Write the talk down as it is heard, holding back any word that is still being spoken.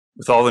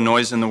With all the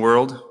noise in the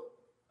world,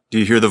 do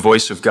you hear the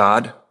voice of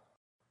God?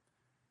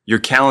 Your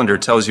calendar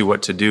tells you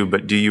what to do,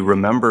 but do you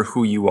remember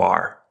who you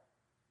are?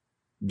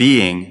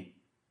 Being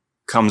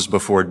comes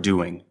before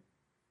doing.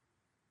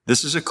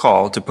 This is a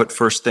call to put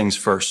first things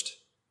first.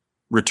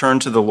 Return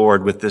to the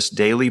Lord with this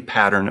daily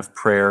pattern of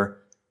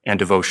prayer and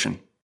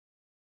devotion.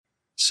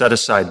 Set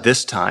aside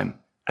this time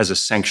as a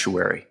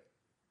sanctuary.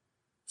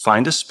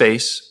 Find a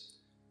space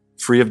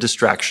free of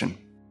distraction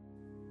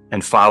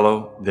and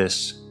follow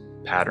this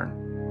pattern.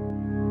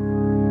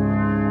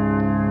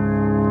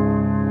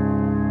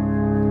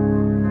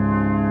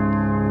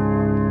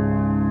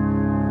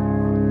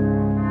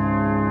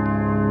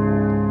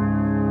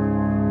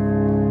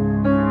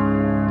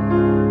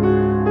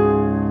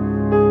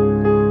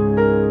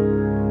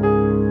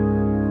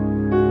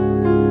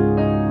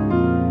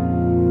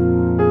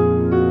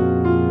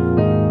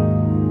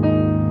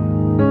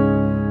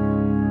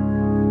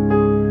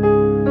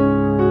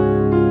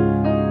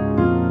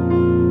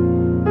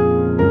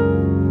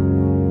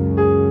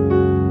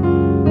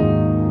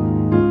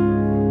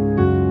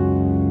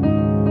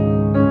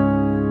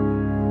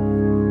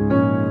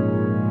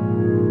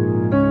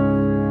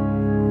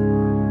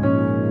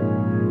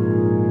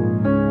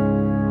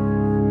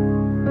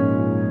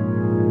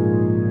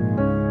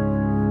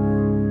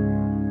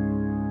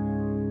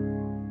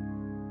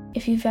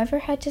 If you've ever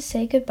had to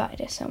say goodbye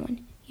to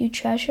someone, you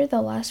treasure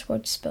the last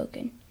words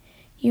spoken.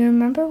 You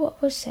remember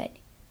what was said.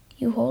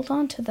 You hold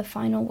on to the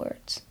final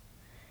words.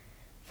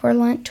 For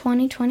Lent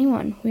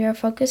 2021, we are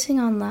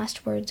focusing on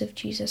last words of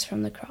Jesus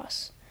from the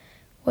cross.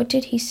 What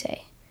did he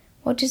say?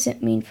 What does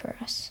it mean for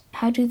us?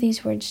 How do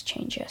these words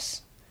change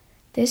us?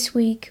 This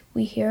week,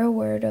 we hear a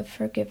word of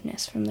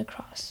forgiveness from the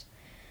cross.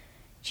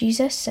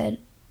 Jesus said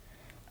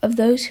of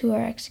those who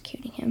are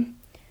executing him,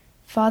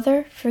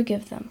 "Father,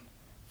 forgive them,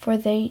 for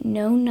they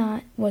know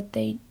not what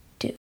they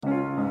do."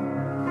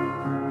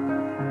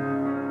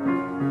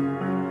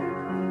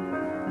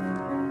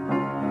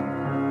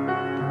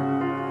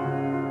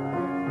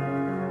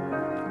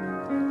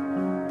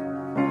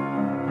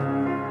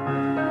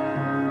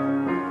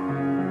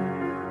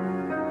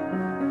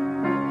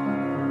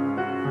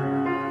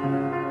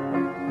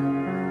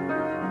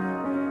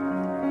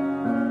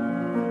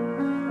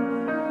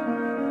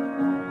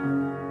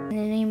 In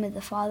the name of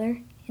the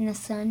Father, and the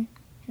Son,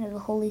 and of the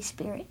Holy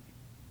Spirit.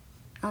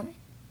 Amen.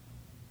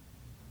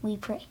 We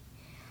pray.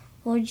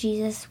 Lord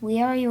Jesus, we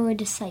are your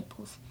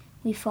disciples.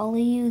 We follow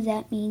you.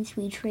 That means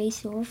we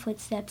trace your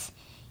footsteps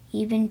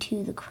even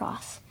to the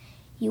cross.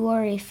 You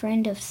are a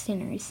friend of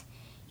sinners.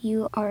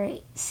 You are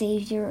a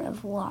savior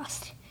of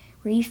lost.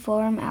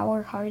 Reform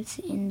our hearts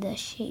in the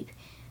shape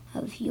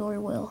of your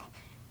will.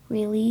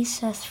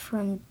 Release us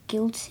from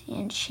guilt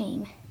and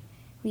shame.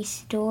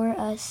 Restore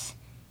us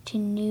to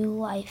new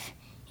life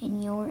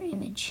in your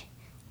image.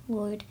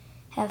 Lord,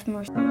 have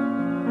mercy.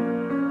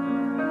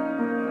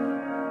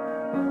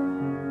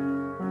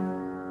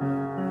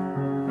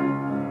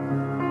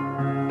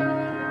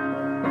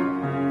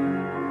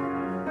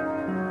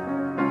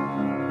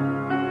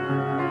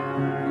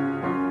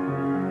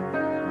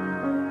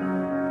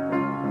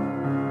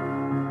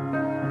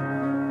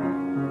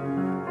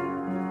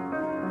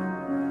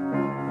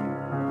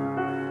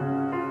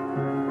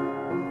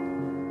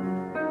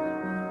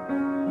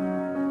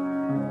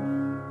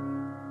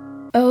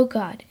 O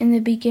God, in the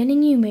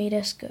beginning you made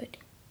us good,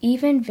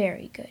 even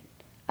very good.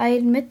 I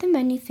admit the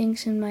many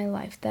things in my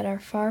life that are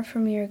far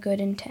from your good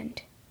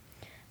intent.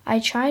 I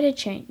try to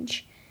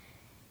change,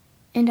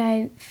 and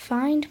I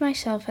find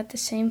myself at the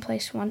same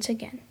place once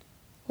again.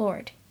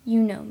 Lord,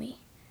 you know me.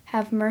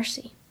 Have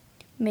mercy.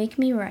 Make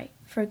me right.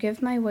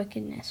 Forgive my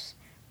wickedness.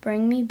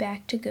 Bring me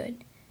back to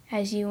good,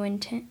 as you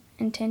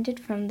intended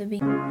from the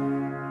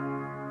beginning.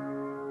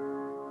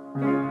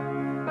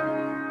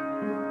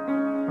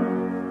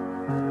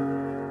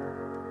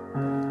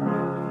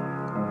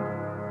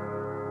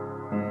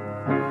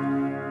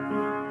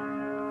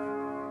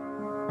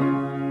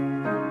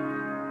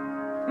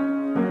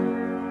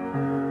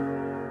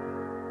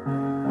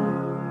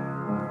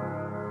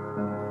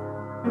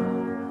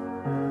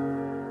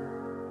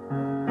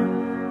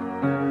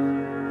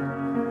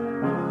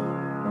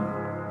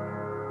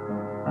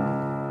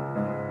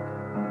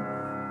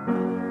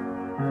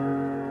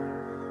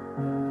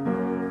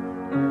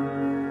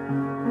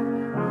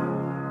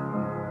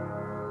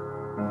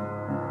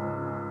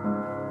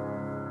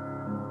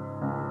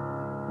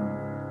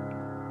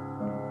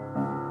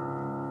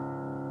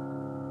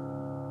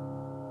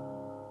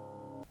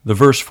 The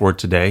verse for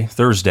today,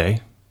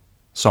 Thursday,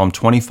 Psalm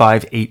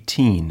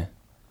 25:18.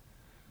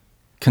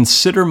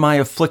 Consider my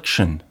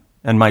affliction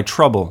and my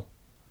trouble,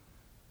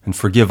 and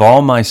forgive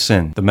all my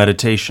sin. The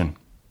meditation.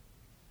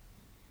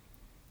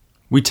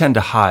 We tend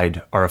to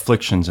hide our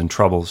afflictions and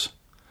troubles.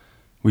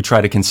 We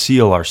try to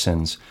conceal our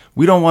sins.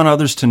 We don't want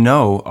others to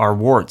know our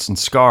warts and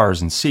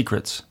scars and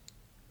secrets.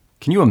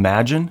 Can you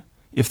imagine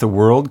if the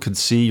world could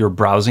see your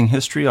browsing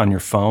history on your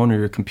phone or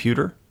your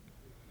computer?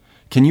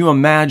 Can you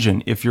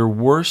imagine if your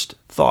worst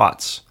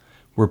thoughts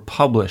were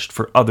published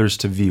for others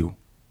to view?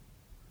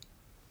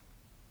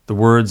 The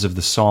words of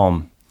the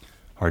psalm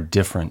are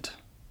different.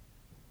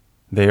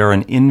 They are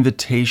an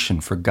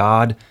invitation for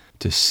God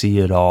to see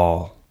it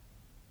all.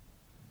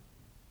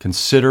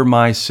 Consider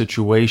my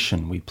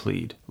situation, we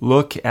plead.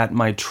 Look at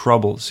my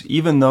troubles,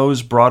 even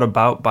those brought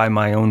about by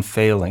my own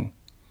failing.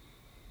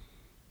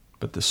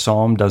 But the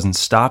psalm doesn't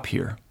stop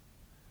here.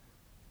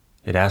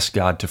 It asks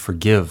God to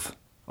forgive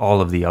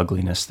all of the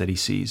ugliness that he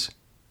sees.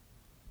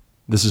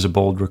 This is a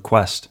bold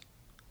request.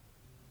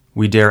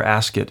 We dare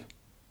ask it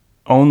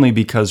only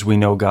because we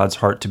know God's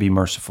heart to be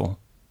merciful.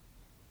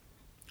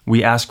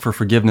 We ask for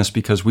forgiveness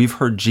because we've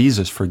heard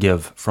Jesus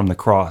forgive from the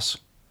cross.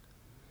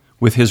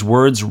 With his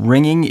words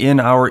ringing in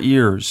our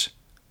ears,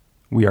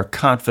 we are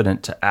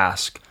confident to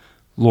ask,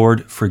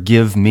 Lord,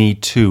 forgive me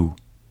too.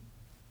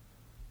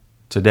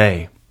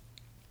 Today,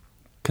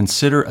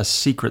 consider a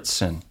secret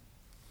sin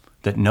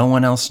that no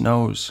one else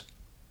knows.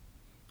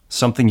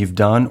 Something you've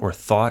done or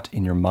thought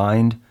in your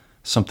mind,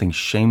 something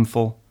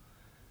shameful.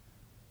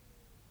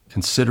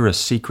 Consider a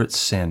secret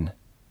sin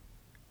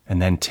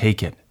and then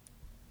take it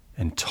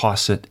and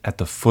toss it at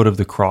the foot of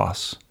the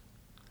cross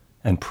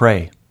and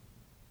pray.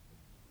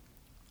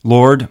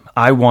 Lord,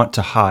 I want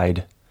to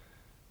hide,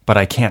 but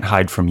I can't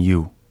hide from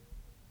you.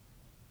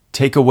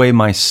 Take away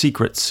my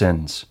secret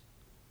sins.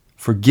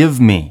 Forgive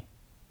me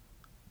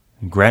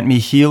and grant me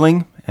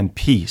healing and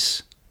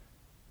peace.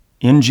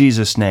 In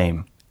Jesus'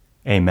 name,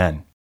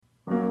 amen.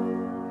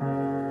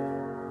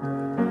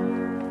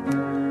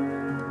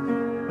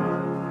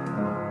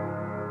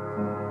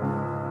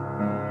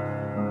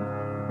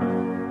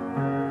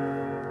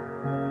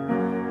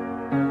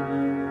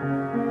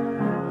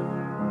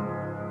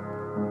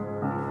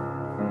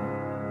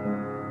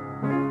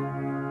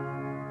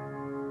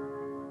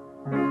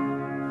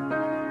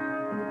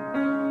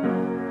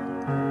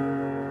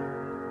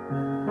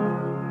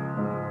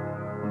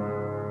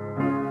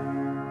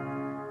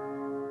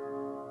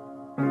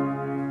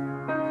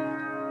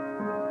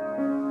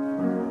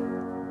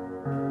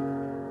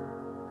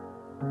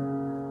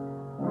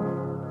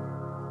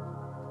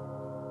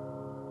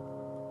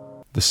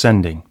 The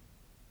sending.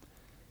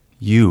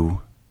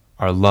 You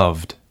are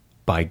loved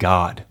by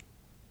God.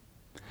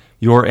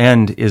 Your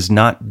end is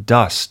not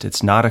dust.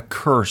 It's not a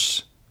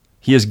curse.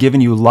 He has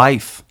given you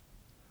life.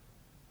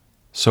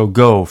 So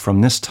go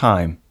from this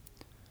time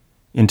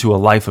into a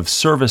life of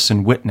service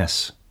and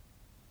witness.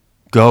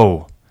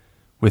 Go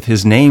with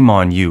his name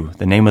on you,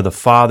 the name of the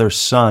Father,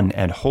 Son,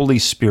 and Holy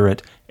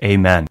Spirit.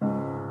 Amen.